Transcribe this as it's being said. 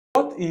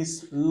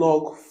is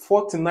log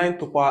 49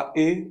 to the power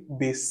a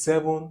base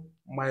 7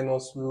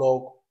 minus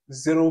log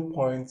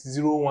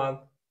 0.01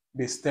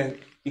 base 10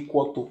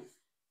 equal to.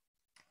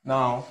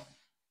 Now,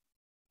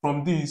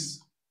 from this,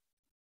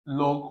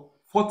 log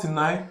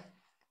 49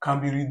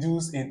 can be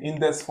reduced in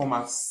index form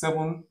as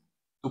 7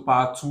 to the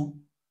power 2,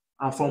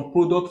 and from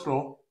product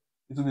law,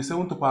 it will be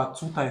 7 to the power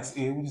 2 times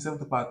a, which is 7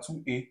 to the power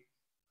 2a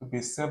to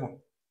base 7,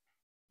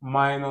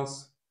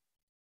 minus,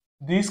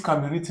 this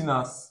can be written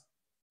as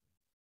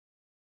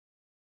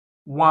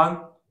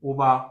 1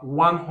 over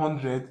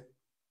 100,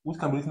 which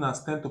can be written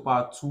as 10 to the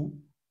power 2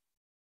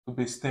 to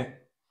base 10.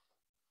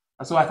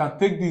 And so I can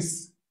take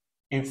this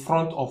in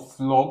front of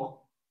log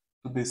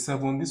to base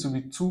 7. This will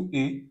be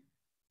 2a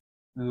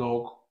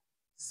log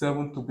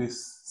 7 to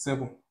base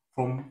 7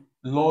 from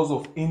laws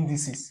of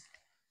indices.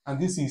 And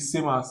this is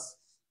same as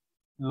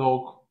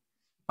log.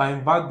 If I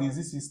invert this,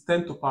 this is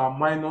 10 to the power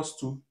minus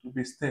 2 to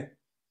base 10.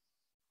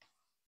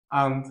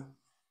 And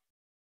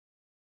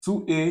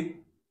 2a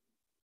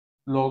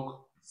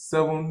log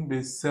 7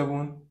 base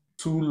 7,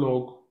 2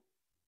 log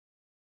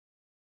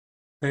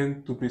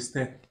 10 to base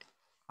 10.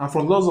 And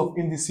from laws of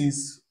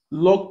indices,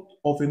 log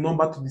of a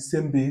number to the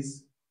same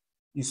base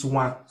is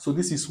 1. So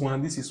this is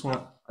 1, this is 1.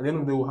 At the end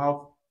of the day, we'll have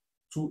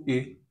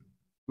 2a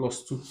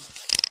plus 2.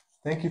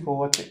 Thank you for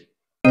watching.